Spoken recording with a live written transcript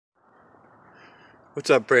What's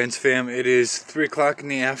up, Brands fam? It is 3 o'clock in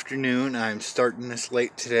the afternoon. I'm starting this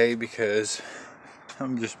late today because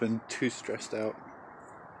I've just been too stressed out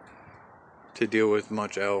to deal with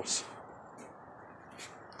much else.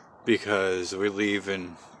 Because we leave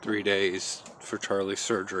in 3 days for Charlie's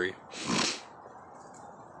surgery.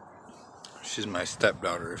 She's my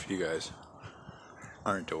stepdaughter, if you guys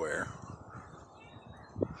aren't aware.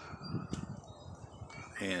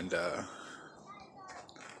 And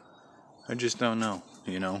I just don't know,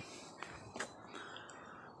 you know.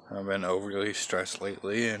 I've been overly stressed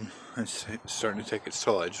lately and it's starting to take its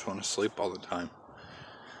toll. I just want to sleep all the time.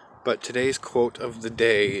 But today's quote of the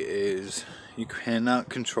day is, you cannot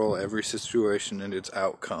control every situation and its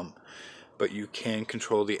outcome, but you can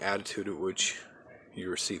control the attitude at which you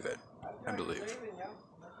receive it, I believe.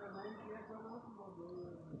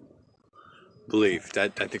 I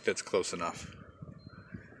think that's close enough.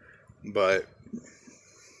 But,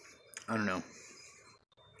 I don't know.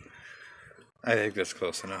 I think that's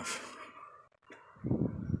close enough.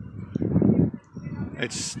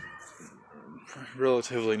 It's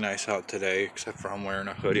relatively nice out today, except for I'm wearing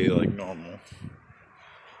a hoodie like normal.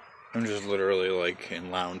 I'm just literally like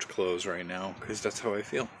in lounge clothes right now, because that's how I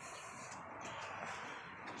feel.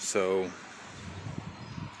 So,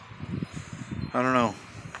 I don't know.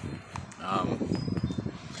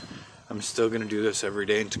 I'm still going to do this every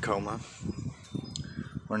day in Tacoma.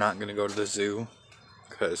 We're not going to go to the zoo,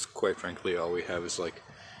 because quite frankly all we have is like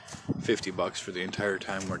 $50 for the entire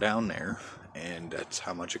time we're down there, and that's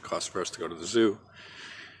how much it costs for us to go to the zoo.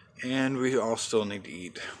 And we all still need to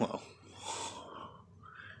eat. Well,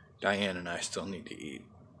 Diane and I still need to eat.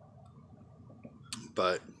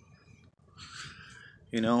 But,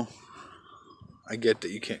 you know, I get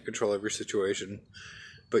that you can't control every situation,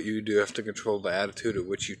 but you do have to control the attitude at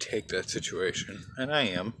which you take that situation. And I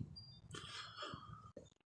am.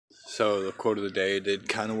 So the quote of the day did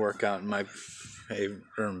kind of work out in my favor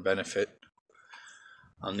and benefit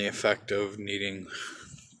on the effect of needing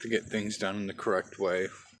to get things done in the correct way.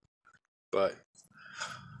 But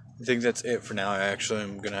I think that's it for now. I actually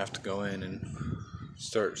am going to have to go in and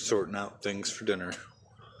start sorting out things for dinner.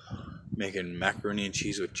 Making macaroni and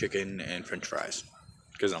cheese with chicken and french fries.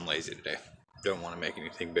 Because I'm lazy today. Don't want to make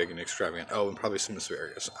anything big and extravagant. Oh, and probably some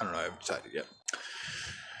asparagus. I don't know. I haven't decided yet.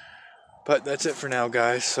 But that's it for now,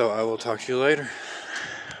 guys. So I will talk to you later.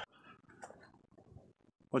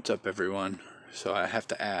 What's up, everyone? So I have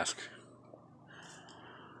to ask,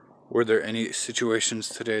 were there any situations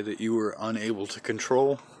today that you were unable to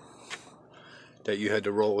control? That you had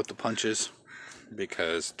to roll with the punches?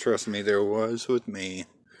 Because trust me, there was with me.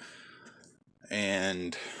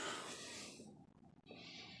 And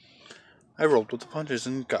I rolled with the punches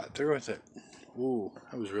and got through with it. Ooh,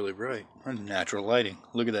 that was really bright. Natural lighting.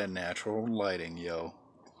 Look at that natural lighting, yo.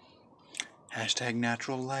 Hashtag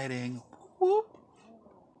natural lighting. Whoop.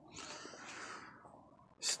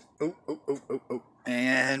 Oh.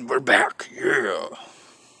 And we're back. Yeah.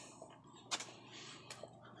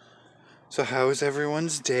 So how was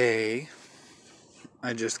everyone's day?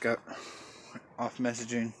 I just got off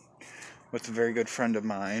messaging with a very good friend of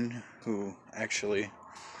mine who actually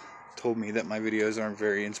told me that my videos aren't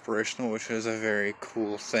very inspirational, which is a very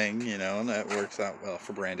cool thing, you know, and that works out well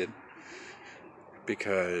for Brandon.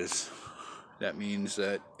 Because that means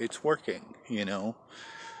that it's working, you know.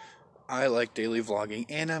 I like daily vlogging,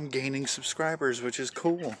 and I'm gaining subscribers, which is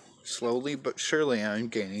cool. Slowly but surely I'm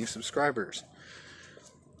gaining subscribers.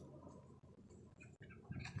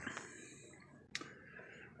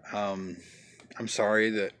 I'm sorry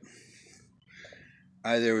that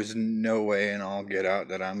there was no way in all get out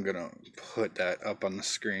that I'm gonna put that up on the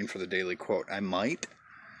screen for the daily quote. I might.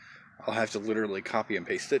 I'll have to literally copy and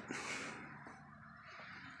paste it.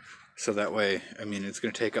 So that way, I mean, it's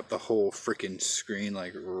gonna take up the whole freaking screen,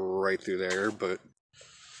 like right through there, but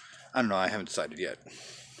I don't know, I haven't decided yet.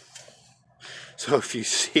 So if you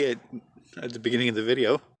see it at the beginning of the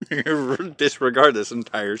video, disregard this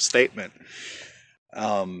entire statement.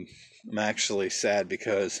 I'm actually sad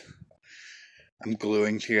because I'm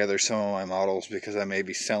gluing together some of my models because I may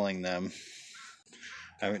be selling them.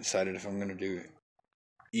 I haven't decided if I'm going to do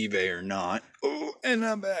eBay or not. Oh, and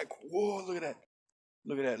I'm back. Whoa, look at that.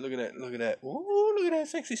 Look at that, look at that, look at that. Whoa, look at that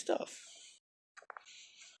sexy stuff.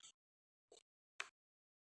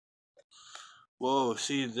 Whoa,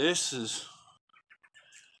 see, this is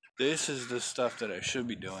the stuff that I should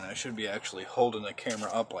be doing. I should be actually holding the camera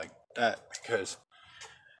up like that, because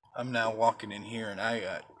I'm now walking in here and I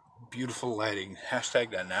got beautiful lighting.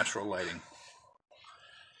 Hashtag that natural lighting.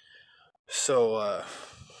 So,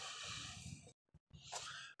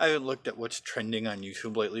 I haven't looked at what's trending on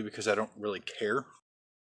YouTube lately because I don't really care.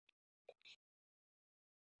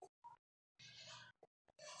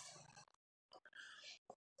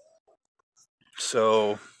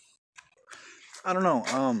 So I don't know.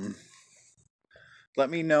 Let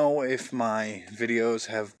me know if my videos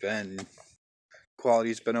have been,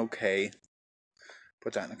 quality's been okay.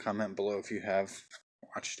 Put that in the comment below if you have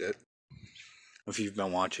watched it, if you've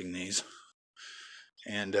been watching these.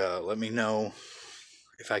 And let me know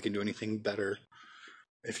if I can do anything better.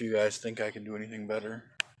 If you guys think I can do anything better.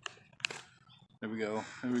 There we go.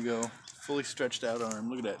 There we go. Fully stretched out arm.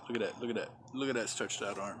 Look at that. Look at that. Look at that. Look at that stretched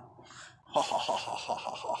out arm. Ha ha ha ha ha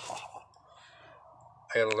ha ha ha.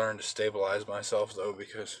 I gotta learn to stabilize myself though,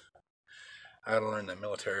 because I gotta learn that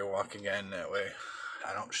military walk again. That way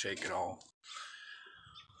I don't shake at all.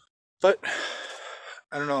 But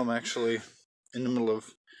I don't know. I'm actually in the middle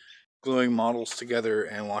of gluing models together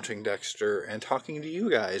and watching Dexter and talking to you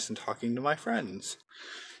guys and talking to my friends.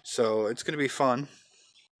 So it's gonna be fun.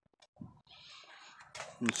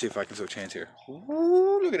 Let's see if I can switch hands here.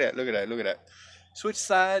 Ooh, look at that, look at that, look at that. Switch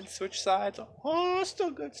sides, switch sides. Oh,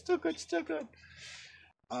 still good, still good, still good.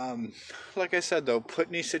 Like I said though, put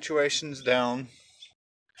any situations down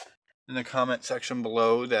in the comment section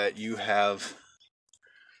below that you have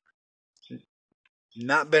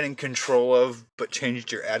not been in control of, but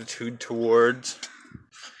changed your attitude towards.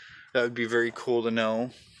 That would be very cool to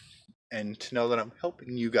know. And to know that I'm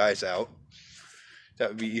helping you guys out. That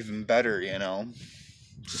would be even better, you know.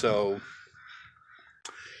 So,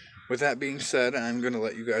 with that being said, I'm going to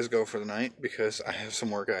let you guys go for the night because I have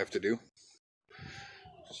some work I have to do.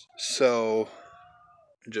 So,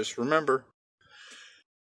 just remember,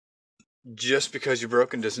 just because you're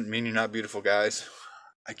broken doesn't mean you're not beautiful, guys.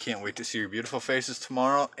 I can't wait to see your beautiful faces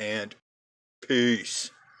tomorrow, and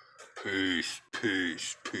peace. Peace,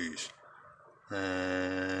 peace, peace.